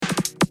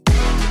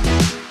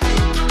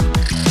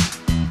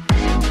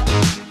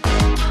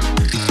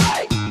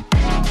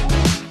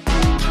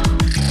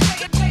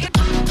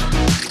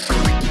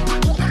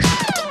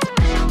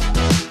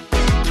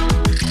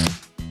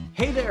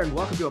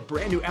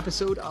brand new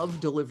episode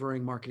of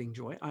Delivering Marketing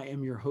Joy. I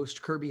am your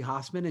host, Kirby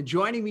Hassman, and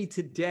joining me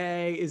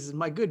today is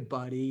my good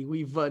buddy.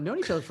 We've known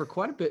each other for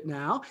quite a bit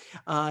now.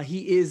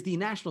 He is the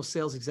national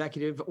sales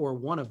executive, or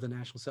one of the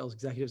national sales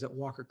executives at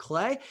Walker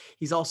Clay.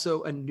 He's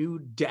also a new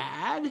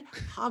dad,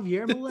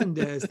 Javier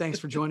Melendez. Thanks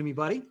for joining me,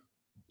 buddy.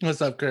 What's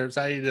up, Curbs?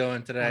 How you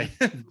doing today?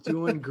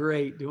 Doing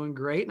great.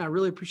 And I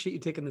really appreciate you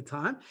taking the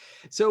time.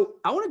 So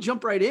I want to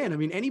jump right in. I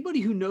mean, anybody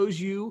who knows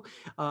you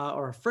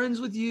or are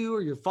friends with you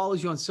or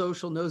follows you on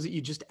social knows that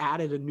you just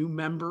added a new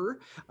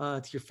member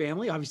to your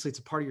family. Obviously, it's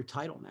a part of your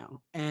title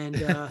now. And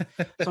so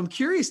I'm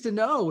curious to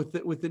know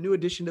with the new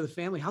addition to the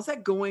family, how's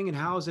that going and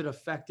how has it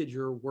affected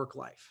your work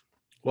life?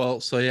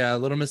 Well, so yeah,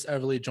 little Miss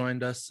Everly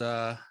joined us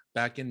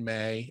back in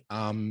May.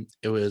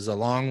 It was a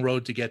long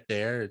road to get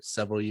there. It's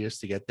several years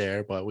to get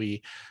there, but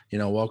we,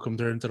 welcomed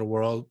her into the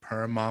world.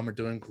 Her and mom are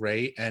doing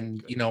great.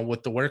 And,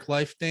 with the work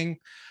life thing,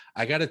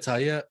 I got to tell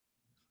you,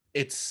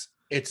 it's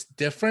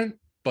different,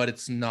 but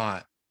it's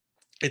not.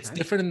 It's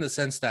different in the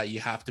sense that you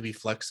have to be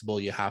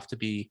flexible. You have to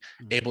be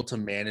able to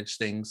manage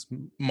things,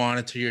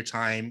 monitor your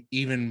time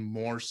even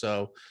more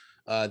so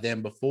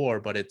than before.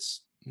 But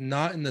it's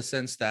not in the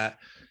sense that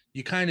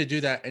you kind of do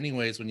that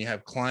anyways when you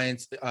have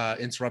clients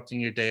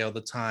interrupting your day all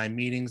the time,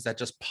 meetings that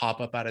just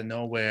pop up out of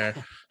nowhere,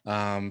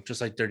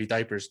 just like dirty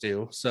diapers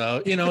do.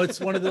 So,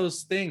 it's one of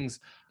those things.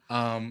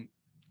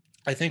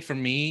 I think for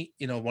me,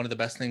 one of the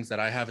best things that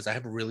I have is I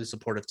have a really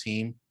supportive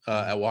team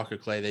at Walker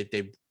Clay.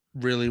 They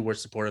really were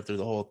supportive through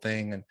the whole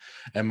thing.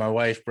 And my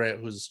wife, Britt,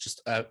 who's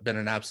just been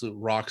an absolute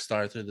rock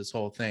star through this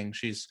whole thing.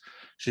 She's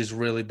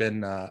really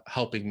been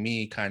helping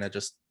me kind of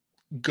just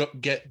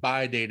get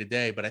by day to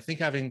day. But I think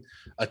having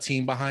a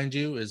team behind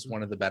you is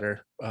one of the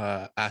better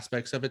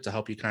aspects of it to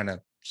help you kind of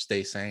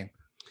stay sane.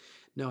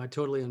 No, I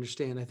totally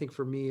understand. I think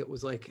for me, it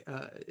was like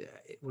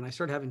when I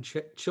started having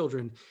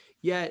children,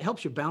 yeah, it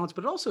helps you balance,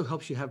 but it also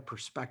helps you have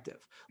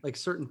perspective. Like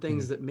certain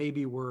things that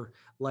maybe were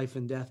life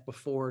and death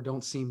before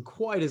don't seem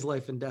quite as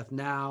life and death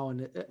now.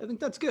 And I think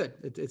that's good.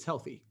 It's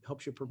healthy.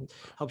 Helps you.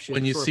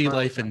 When you see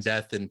life and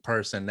death in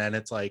person, then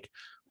it's like,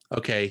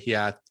 okay,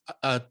 yeah,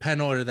 a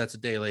pen order that's a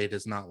day late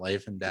is not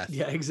life and death.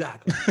 Yeah,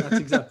 exactly. That's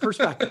exact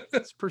perspective.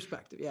 It's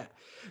perspective. Yeah.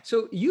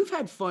 So you've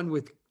had fun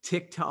with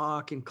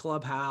TikTok and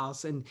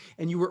Clubhouse, and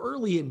you were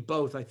early in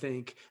both, I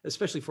think,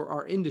 especially for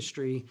our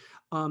industry.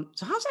 So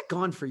how's that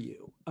gone for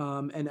you?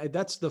 And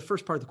that's the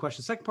first part of the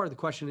question. Second part of the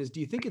question is, do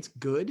you think it's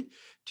good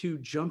to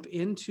jump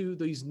into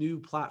these new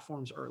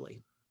platforms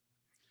early?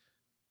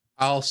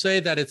 I'll say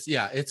that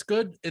it's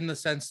good in the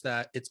sense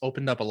that it's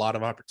opened up a lot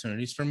of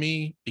opportunities for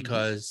me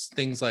because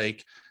things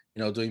like,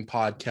 doing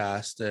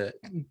podcasts,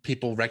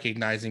 people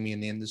recognizing me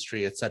in the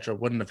industry, etc.,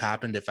 wouldn't have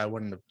happened if I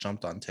wouldn't have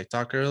jumped on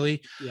TikTok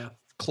early. Yeah.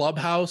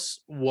 Clubhouse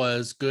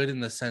was good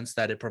in the sense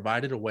that it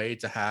provided a way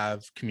to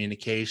have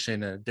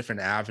communication, a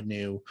different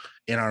avenue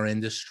in our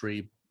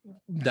industry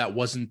that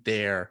wasn't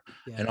there,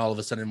 and all of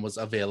a sudden was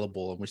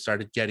available, and we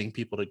started getting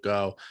people to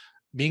go.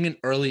 Being an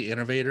early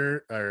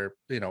innovator or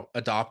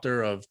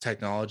adopter of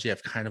technology,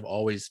 I've kind of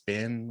always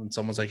been. When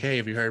someone's like, hey,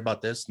 have you heard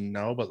about this?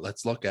 No, but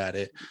let's look at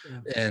it.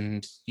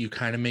 And you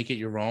kind of make it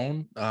your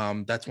own.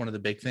 That's one of the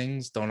big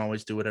things. Don't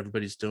always do what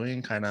everybody's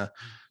doing. Kind of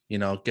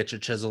get your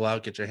chisel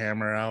out, get your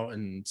hammer out,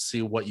 and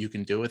see what you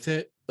can do with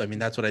it. I mean,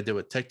 that's what I did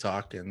with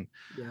TikTok, and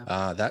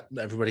that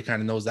everybody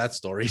kind of knows that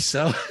story.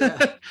 So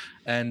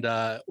and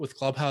with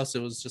Clubhouse,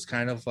 it was just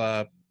kind of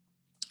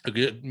a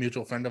good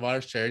mutual friend of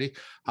ours, Charity.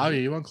 How are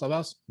you on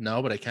Clubhouse?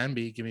 No, but I can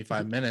be. Give me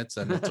 5 minutes.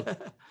 And it took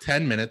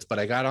 10 minutes, but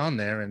I got on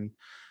there and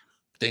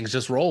things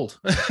just rolled.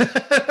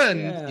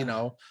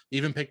 And,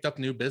 even picked up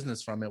new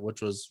business from it,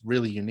 which was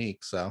really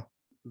unique. So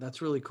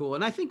that's really cool.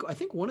 And I think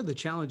one of the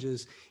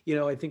challenges,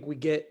 I think we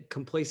get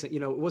complacent,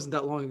 it wasn't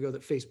that long ago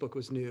that Facebook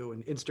was new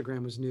and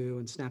Instagram was new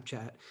and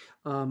Snapchat.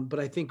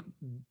 But I think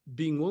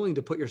being willing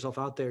to put yourself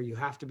out there, you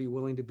have to be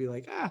willing to be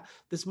like,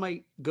 this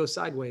might go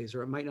sideways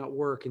or it might not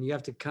work. And you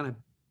have to kind of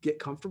get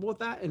comfortable with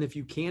that. And if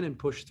you can and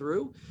push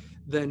through,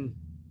 then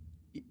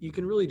you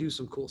can really do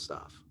some cool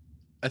stuff.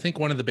 I think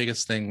one of the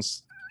biggest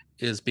things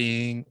is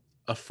being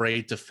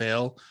afraid to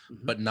fail,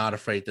 but not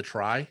afraid to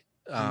try.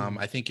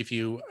 I think if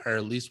you are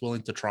at least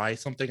willing to try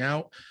something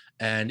out,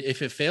 and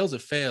if it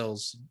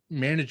fails,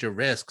 manage your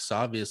risks.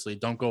 Obviously,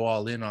 don't go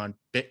all in on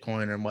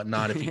Bitcoin and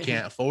whatnot if you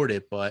can't afford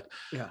it, but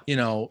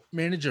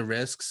manage your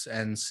risks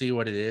and see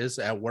what it is.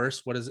 At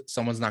worst, what is it?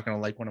 Someone's not going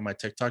to like one of my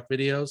TikTok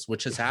videos,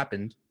 which has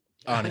happened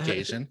on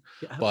occasion,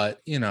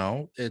 but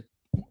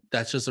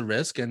that's just a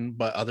risk.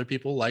 But other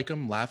people like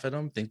them, laugh at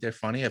them, think they're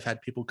funny. I've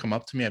had people come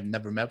up to me I've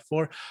never met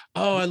before.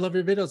 Oh, I love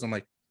your videos. I'm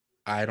like,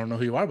 I don't know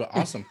who you are, but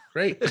awesome.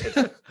 Great.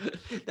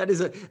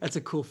 That's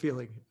a cool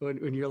feeling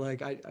when you're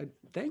like, I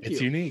thank you.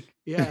 It's unique.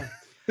 Yeah.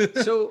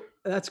 So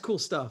that's cool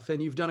stuff.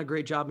 And you've done a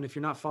great job. And if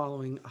you're not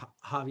following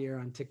Javier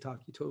on TikTok,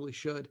 you totally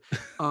should.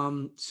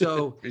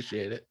 So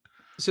appreciate it.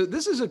 So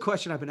this is a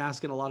question I've been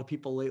asking a lot of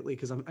people lately,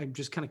 because I'm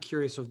just kind of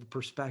curious of the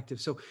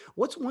perspective. So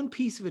what's one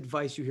piece of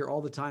advice you hear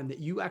all the time that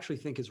you actually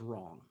think is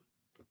wrong?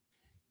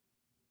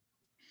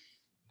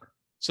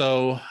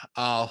 So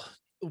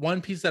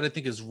one piece that I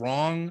think is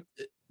wrong,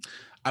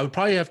 I would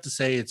probably have to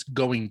say it's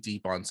going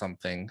deep on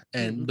something.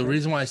 And the Okay.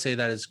 reason why I say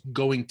that is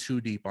going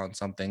too deep on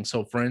something.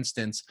 So, for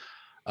instance,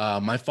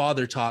 my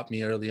father taught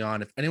me early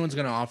on, if anyone's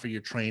going to offer you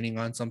training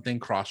on something,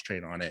 cross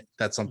train on it.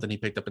 That's something he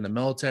picked up in the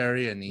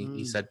military. And he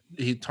Mm, said,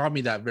 he taught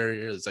me that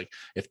very early. It's like,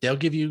 if they'll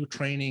give you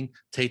training,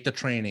 take the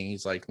training.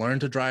 He's like, learn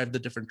to drive the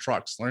different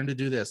trucks, learn to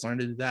do this, learn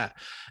to do that.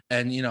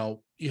 And,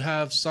 you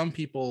have some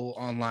people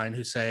online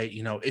who say,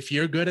 if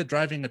you're good at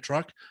driving a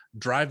truck,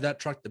 drive that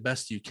truck the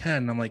best you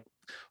can. I'm like,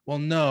 well,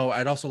 no,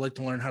 I'd also like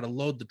to learn how to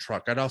load the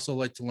truck. I'd also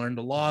like to learn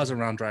the laws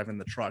around driving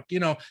the truck.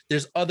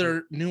 There's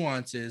other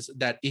nuances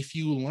that if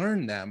you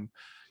learn them,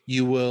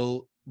 you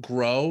will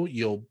grow,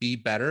 you'll be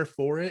better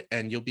for it,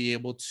 and you'll be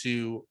able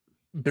to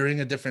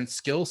bring a different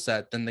skill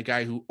set than the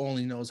guy who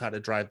only knows how to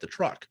drive the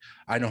truck.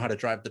 I know how to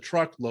drive the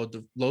truck, load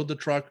the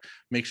truck,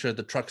 make sure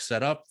the truck's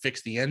set up,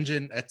 fix the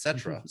engine,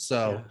 etc. yeah.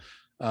 So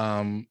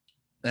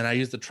and I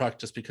use the truck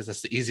just because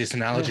that's the easiest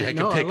analogy I could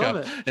No, I pick love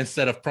up it.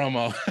 instead of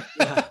promo.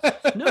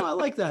 Yeah. No, I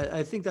like that.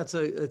 I think that's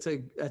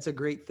a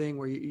great thing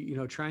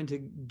where trying to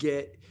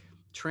get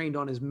trained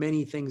on as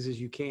many things as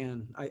you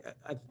can.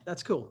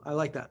 That's cool. I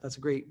like that. That's a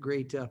great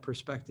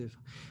perspective.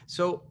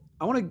 So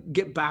I want to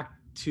get back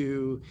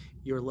to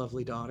your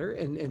lovely daughter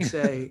and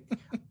say,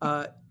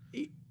 uh,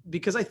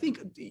 because I think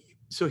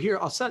so. Here,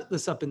 I'll set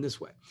this up in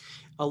this way.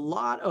 A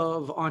lot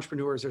of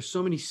entrepreneurs, there's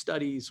so many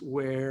studies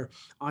where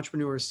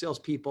entrepreneurs,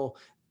 salespeople,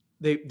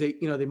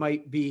 they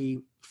might be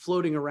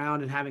floating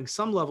around and having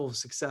some level of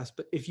success,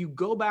 but if you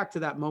go back to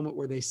that moment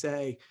where they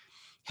say,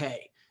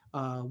 hey,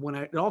 when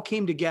it all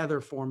came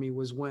together for me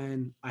was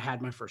when I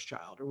had my first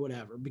child or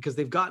whatever, because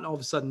they've gotten all of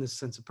a sudden this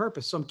sense of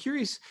purpose. So I'm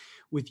curious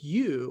with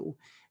you,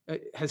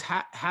 has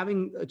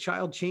having a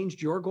child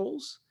changed your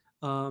goals,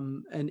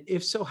 and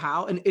if so,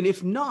 how, and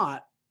if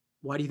not,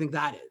 why do you think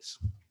that is?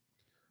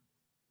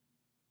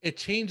 It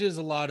changes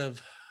a lot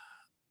of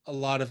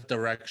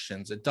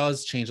directions. It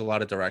does change a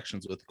lot of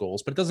directions with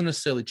goals, but it doesn't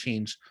necessarily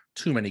change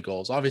too many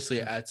goals.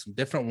 Obviously, I add some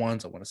different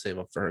ones. I want to save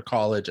up for her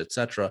college,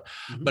 etc.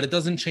 Mhm. But it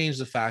doesn't change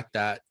the fact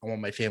that I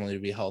want my family to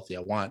be healthy.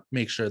 I want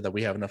make sure that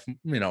we have enough,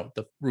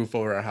 the roof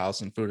over our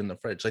house and food in the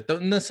fridge, like the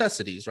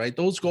necessities, right?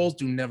 Those goals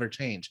do never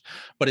change.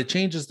 But it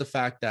changes the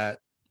fact that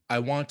I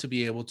want to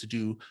be able to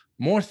do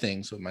more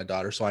things with my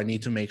daughter. So I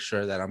need to make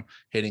sure that I'm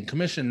hitting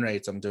commission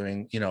rates. I'm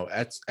doing,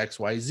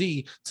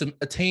 XYZ to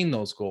attain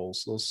those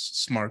goals, those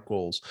smart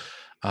goals.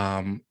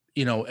 And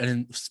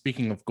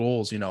speaking of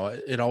goals, it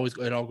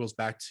all goes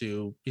back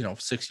to,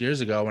 6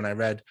 years ago when I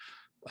read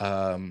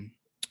um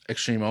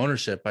Extreme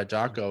Ownership by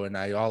Jocko, and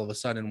I all of a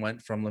sudden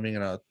went from living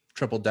in a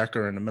triple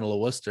decker in the middle of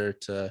Worcester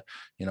to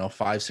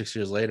 5-6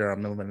 years later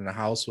I'm living in a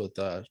house with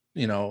a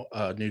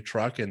new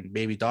truck and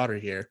baby daughter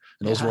here,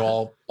 and those were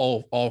Yeah.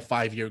 all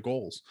 5-year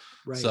goals.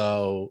 Right.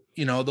 So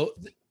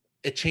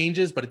it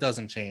changes, but it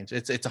doesn't change.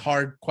 It's a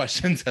hard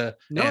question to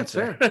No, it's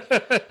answer.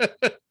 fair.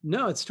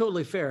 No, it's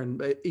totally fair.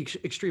 And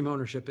Extreme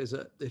Ownership is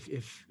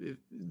if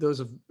those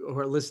who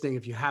are listening,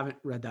 if you haven't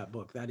read that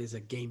book, that is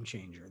a game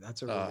changer.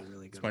 That's a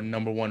really It's good my one.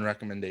 number one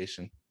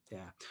recommendation.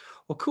 Yeah.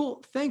 Well,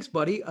 cool. Thanks,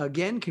 buddy.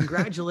 Again,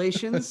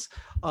 congratulations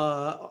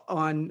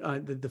on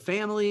the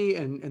family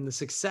and the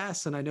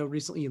success. And I know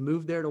recently you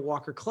moved there to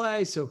Walker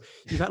Clay, so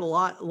you've had a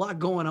lot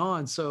going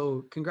on.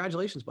 So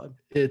congratulations, bud.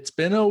 It's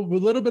been a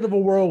little bit of a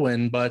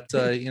whirlwind, but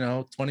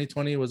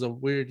 2020 was a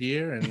weird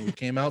year, and we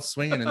came out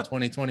swinging in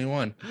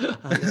 2021.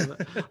 I love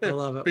it. I love it.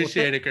 Well,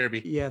 Appreciate it,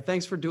 Kirby. yeah,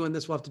 thanks for doing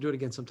this. We'll have to do it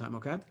again sometime.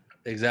 Okay.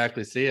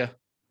 Exactly. See ya.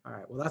 All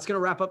right. Well, that's going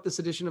to wrap up this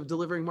edition of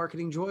Delivering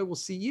Marketing Joy. We'll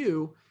see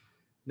you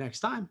next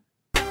time.